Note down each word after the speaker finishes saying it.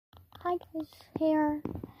Hi guys, here.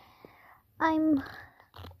 I'm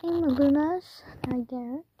Lunas right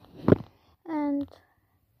there, and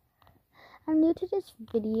I'm new to this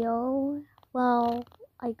video. Well,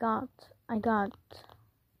 I got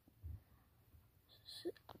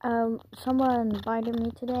someone invited me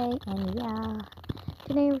today, and yeah,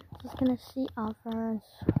 today we're just gonna see offers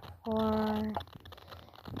for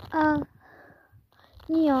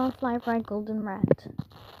neon fly bright golden red.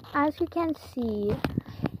 As you can see,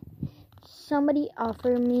 somebody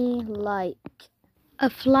offered me like a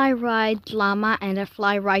fly ride llama and a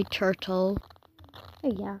fly ride turtle.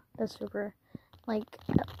 Oh yeah, that's super.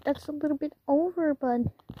 That's a little bit over, but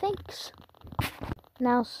thanks.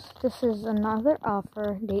 Now this is another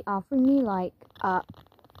offer. They offered me like a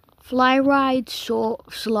fly ride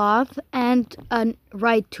sloth and a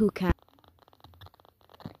ride toucan.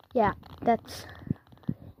 Yeah, that's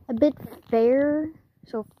a bit fair.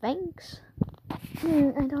 So thanks.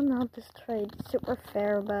 I don't know if this trade is super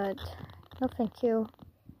fair, but no thank you.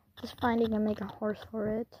 Just finding a mega horse for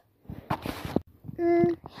it.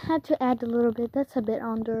 Had to add a little bit. That's a bit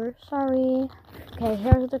under. Sorry. Okay,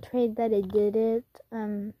 here's the trade that I did it.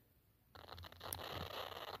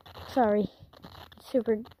 Sorry.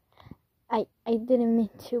 Super. I didn't mean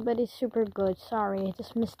to, but it's super good. Sorry, I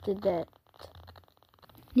just missed it.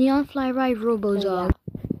 Neon Fly Ride Robozog.